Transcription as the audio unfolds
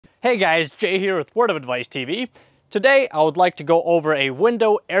Hey guys, Jay here with Word of Advice TV. Today I would like to go over a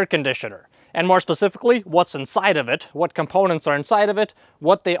window air conditioner, and more specifically what's inside of it, what components are inside of it,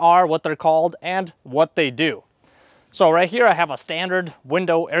 what they are, what they're called, and what they do. So right here I have a standard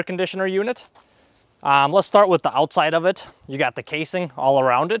window air conditioner unit. Let's start with the outside of it. You got the casing all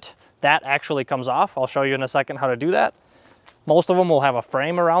around it. That actually comes off. I'll show you in a second how to do that. Most of them will have a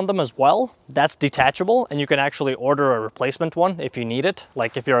frame around them as well. That's detachable, and you can actually order a replacement one if you need it,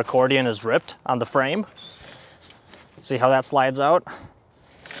 like if your accordion is ripped on the frame. See how that slides out?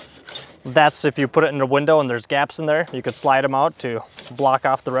 That's if you put it in the window and there's gaps in there, you could slide them out to block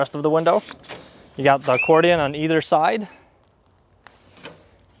off the rest of the window. You got the accordion on either side.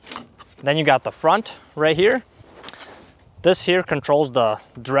 Then you got the front right here. This here controls the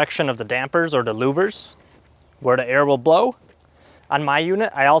direction of the dampers or the louvers, where the air will blow. On my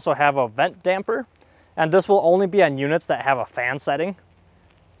unit, I also have a vent damper, and this will only be on units that have a fan setting.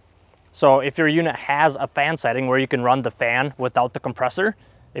 So if your unit has a fan setting where you can run the fan without the compressor,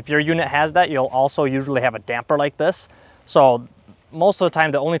 if your unit has that, you'll also usually have a damper like this. So most of the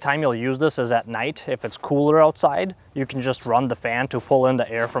time, the only time you'll use this is at night. If it's cooler outside, you can just run the fan to pull in the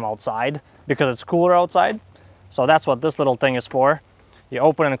air from outside because it's cooler outside. So that's what this little thing is for. You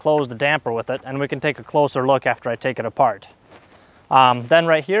open and close the damper with it, and we can take a closer look after I take it apart. Then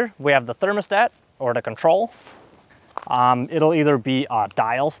right here, we have the thermostat or the control. It'll either be a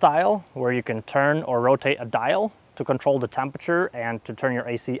dial style, where you can turn or rotate a dial to control the temperature and to turn your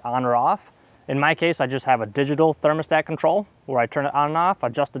AC on or off. In my case, I just have a digital thermostat control where I turn it on and off,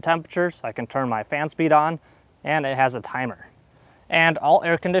 adjust the temperatures, I can turn my fan speed on, and it has a timer. And all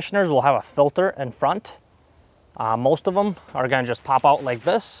air conditioners will have a filter in front. Most of them are gonna just pop out like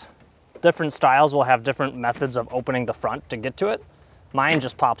this. Different styles will have different methods of opening the front to get to it. Mine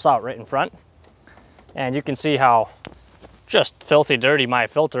just pops out right in front. And you can see how just filthy dirty my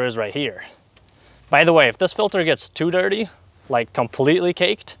filter is right here. By the way, if this filter gets too dirty, like completely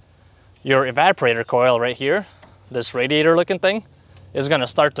caked, your evaporator coil right here, this radiator looking thing, is gonna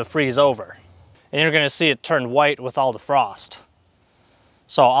start to freeze over. And you're gonna see it turn white with all the frost.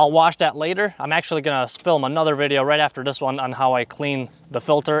 So I'll wash that later. I'm actually gonna film another video right after this one on how I clean the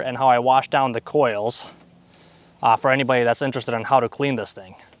filter and how I wash down the coils for anybody that's interested in how to clean this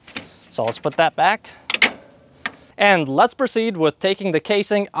thing. So let's put that back. And let's proceed with taking the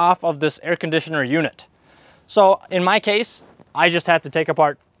casing off of this air conditioner unit. So in my case, I just had to take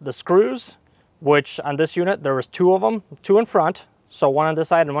apart the screws, which on this unit, there was two of them, two in front. So one on this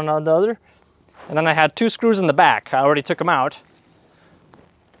side and one on the other. And then I had two screws in the back. I already took them out.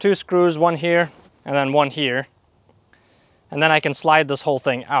 Two screws, one here and then one here. And then I can slide this whole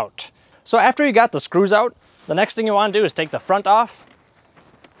thing out. So after you got the screws out, the next thing you want to do is take the front off.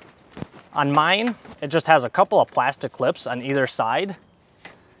 On mine, it just has a couple of plastic clips on either side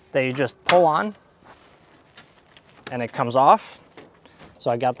that you just pull on and it comes off. So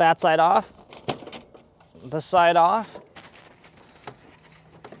I got that side off, this side off.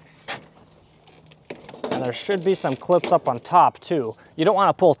 And there should be some clips up on top too. You don't want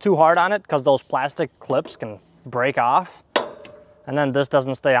to pull too hard on it because those plastic clips can break off. And then this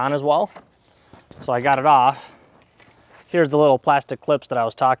doesn't stay on as well. So I got it off. Here's the little plastic clips that I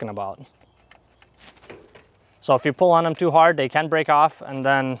was talking about. So if you pull on them too hard, they can break off, and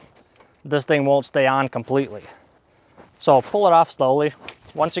then this thing won't stay on completely. So pull it off slowly.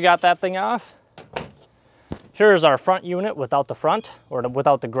 Once you got that thing off, here's our front unit without the front, or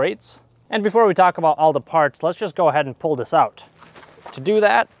without the grates. And before we talk about all the parts, let's just go ahead and pull this out. To do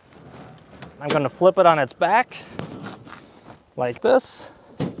that, I'm going to flip it on its back like this.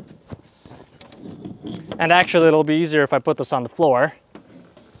 And actually it'll be easier if I put this on the floor.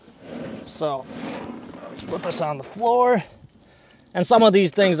 So let's put this on the floor. And some of these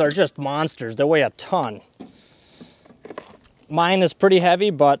things are just monsters. They weigh a ton. Mine is pretty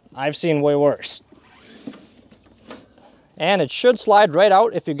heavy, but I've seen way worse. And it should slide right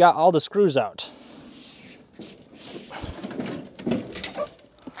out if you got all the screws out.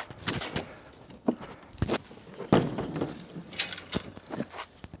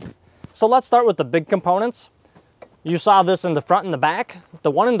 So let's start with the big components. You saw this in the front and the back. The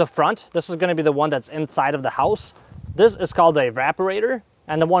one in the front, this is going to be the one that's inside of the house. This is called the evaporator,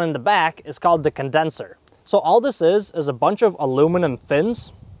 and the one in the back is called the condenser. So all this is a bunch of aluminum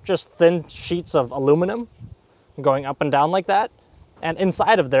fins, just thin sheets of aluminum going up and down like that. And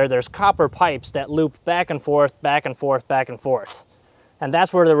inside of there, there's copper pipes that loop back and forth, back and forth, back and forth. And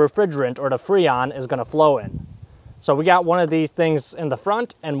that's where the refrigerant or the Freon is going to flow in. So we got one of these things in the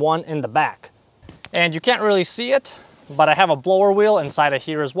front and one in the back. And you can't really see it, but I have a blower wheel inside of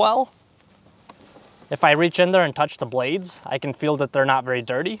here as well. If I reach in there and touch the blades, I can feel that they're not very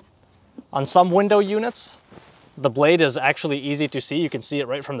dirty. On some window units, the blade is actually easy to see. You can see it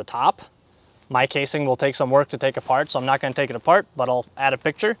right from the top. My casing will take some work to take apart, so I'm not going to take it apart, but I'll add a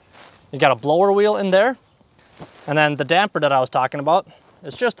picture. You got a blower wheel in there. And then the damper that I was talking about,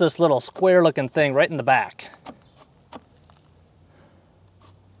 it's just this little square looking thing right in the back.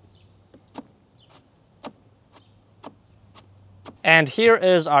 And here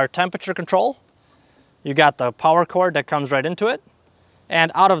is our temperature control. You got the power cord that comes right into it.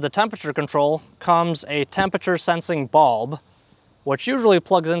 And out of the temperature control comes a temperature sensing bulb, which usually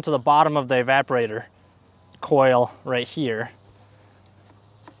plugs into the bottom of the evaporator coil right here.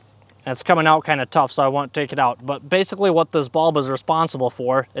 And it's coming out kind of tough, so I won't take it out. But basically what this bulb is responsible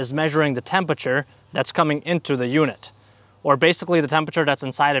for is measuring the temperature that's coming into the unit, or basically the temperature that's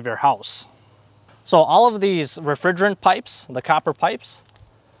inside of your house. So all of these refrigerant pipes, the copper pipes,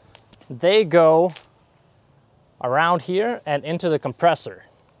 they go around here and into the compressor,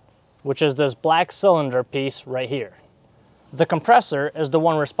 which is this black cylinder piece right here. The compressor is the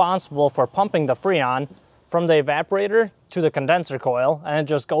one responsible for pumping the Freon from the evaporator to the condenser coil, and it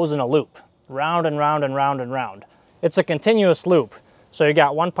just goes in a loop, round and round and round and round. It's a continuous loop. So you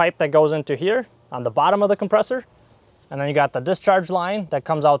got one pipe that goes into here on the bottom of the compressor, and then you got the discharge line that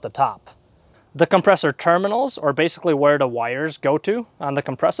comes out the top. The compressor terminals, or basically where the wires go to on the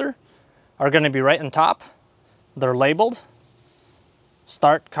compressor, are going to be right on top. They're labeled,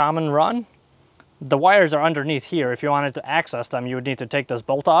 start, common, run. The wires are underneath here. If you wanted to access them, you would need to take this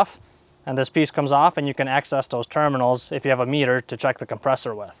bolt off, and this piece comes off, and you can access those terminals if you have a meter to check the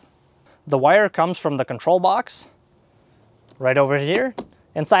compressor with. The wire comes from the control box right over here.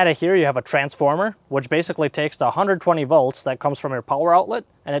 Inside of here you have a transformer, which basically takes the 120 volts that comes from your power outlet,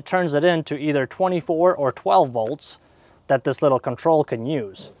 and it turns it into either 24 or 12 volts that this little control can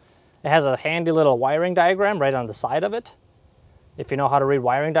use. It has a handy little wiring diagram right on the side of it. If you know how to read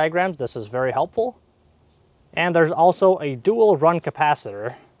wiring diagrams, this is very helpful. And there's also a dual run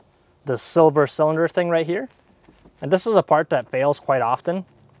capacitor, the silver cylinder thing right here. And this is a part that fails quite often.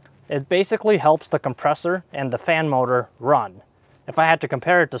 It basically helps the compressor and the fan motor run. If I had to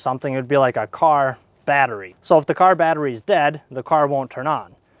compare it to something, it would be like a car battery. So if the car battery is dead, the car won't turn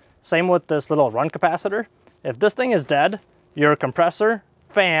on. Same with this little run capacitor. If this thing is dead, your compressor,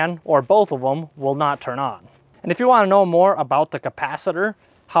 fan, or both of them will not turn on. And if you want to know more about the capacitor,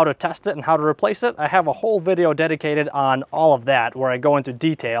 how to test it and how to replace it, I have a whole video dedicated on all of that where I go into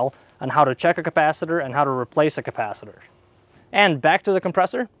detail on how to check a capacitor and how to replace a capacitor. And back to the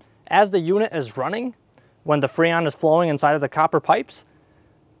compressor, as the unit is running, when the Freon is flowing inside of the copper pipes,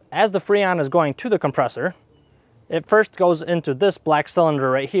 as the Freon is going to the compressor, it first goes into this black cylinder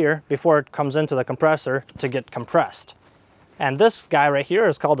right here before it comes into the compressor to get compressed. And this guy right here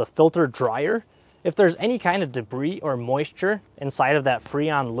is called a filter dryer. If there's any kind of debris or moisture inside of that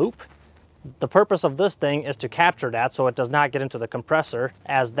Freon loop, the purpose of this thing is to capture that so it does not get into the compressor,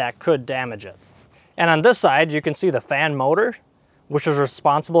 as that could damage it. And on this side, you can see the fan motor, which is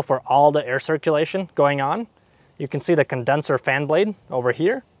responsible for all the air circulation going on. You can see the condenser fan blade over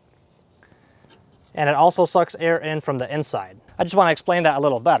here. And it also sucks air in from the inside. I just want to explain that a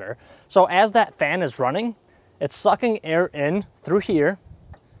little better. So as that fan is running, it's sucking air in through here,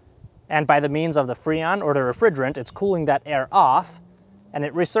 and by the means of the Freon or the refrigerant, it's cooling that air off, and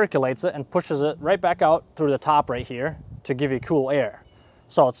it recirculates it and pushes it right back out through the top right here to give you cool air.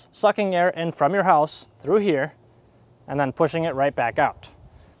 So it's sucking air in from your house through here, and then pushing it right back out.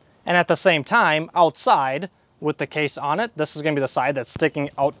 And at the same time, outside with the case on it, this is going to be the side that's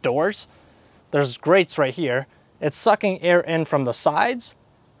sticking outdoors. There's grates right here. It's sucking air in from the sides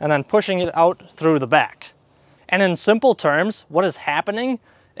and then pushing it out through the back. And in simple terms, what is happening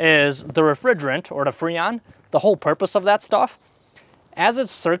is the refrigerant or the Freon, the whole purpose of that stuff, as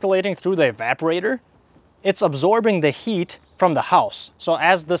it's circulating through the evaporator, it's absorbing the heat from the house. So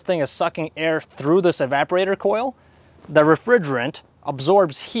as this thing is sucking air through this evaporator coil, the refrigerant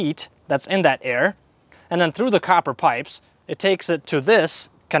absorbs heat that's in that air, and then through the copper pipes, it takes it to this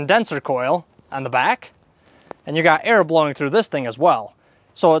condenser coil on the back, and you got air blowing through this thing as well.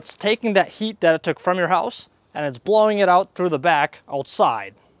 So it's taking that heat that it took from your house, and it's blowing it out through the back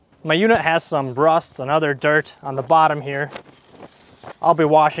outside. My unit has some rust and other dirt on the bottom here. I'll be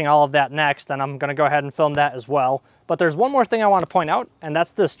washing all of that next, and I'm gonna go ahead and film that as well. But there's one more thing I want to point out, and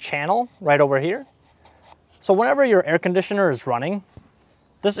that's this channel right over here. So whenever your air conditioner is running,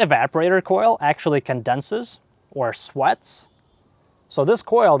 this evaporator coil actually condenses or sweats. So this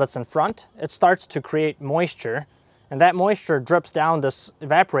coil that's in front, it starts to create moisture, and that moisture drips down this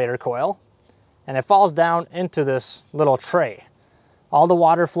evaporator coil, and it falls down into this little tray. All the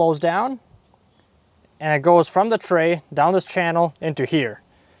water flows down, and it goes from the tray down this channel into here.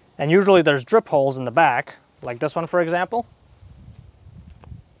 And usually there's drip holes in the back, like this one for example,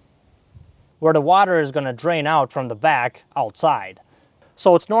 where the water is going to drain out from the back outside.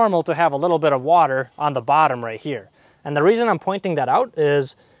 So it's normal to have a little bit of water on the bottom right here. And the reason I'm pointing that out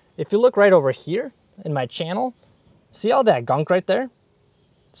is if you look right over here in my channel, see all that gunk right there?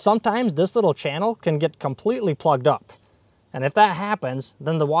 Sometimes this little channel can get completely plugged up. And if that happens,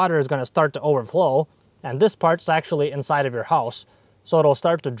 then the water is going to start to overflow, and this part's actually inside of your house, so it'll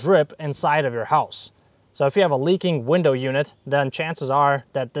start to drip inside of your house. So if you have a leaking window unit, then chances are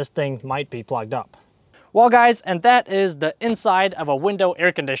that this thing might be plugged up. Well guys, and that is the inside of a window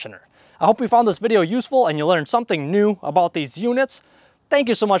air conditioner. I hope you found this video useful and you learned something new about these units. Thank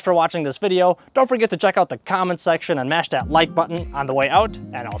you so much for watching this video. Don't forget to check out the comment section and mash that like button on the way out,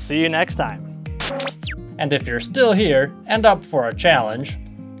 and I'll see you next time. And if you're still here and up for a challenge,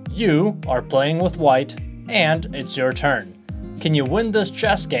 you are playing with white and it's your turn. Can you win this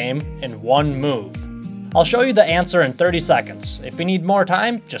chess game in one move? I'll show you the answer in 30 seconds. If you need more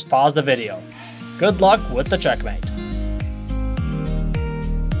time, just pause the video. Good luck with the checkmate.